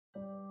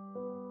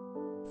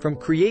From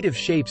creative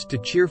shapes to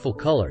cheerful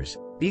colors,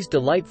 these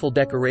delightful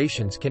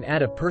decorations can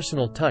add a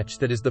personal touch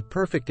that is the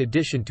perfect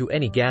addition to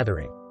any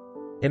gathering.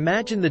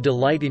 Imagine the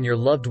delight in your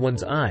loved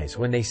one's eyes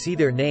when they see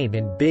their name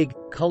in big,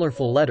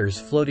 colorful letters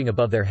floating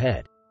above their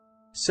head.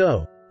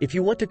 So, if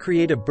you want to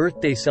create a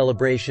birthday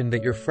celebration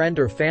that your friend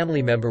or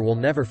family member will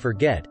never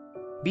forget,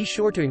 be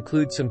sure to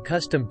include some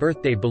custom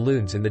birthday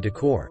balloons in the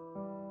decor.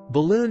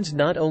 Balloons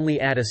not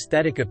only add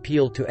aesthetic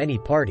appeal to any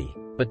party,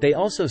 but they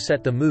also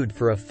set the mood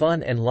for a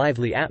fun and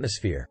lively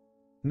atmosphere.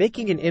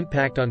 Making an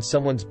impact on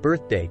someone's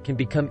birthday can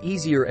become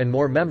easier and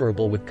more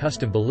memorable with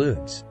custom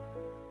balloons.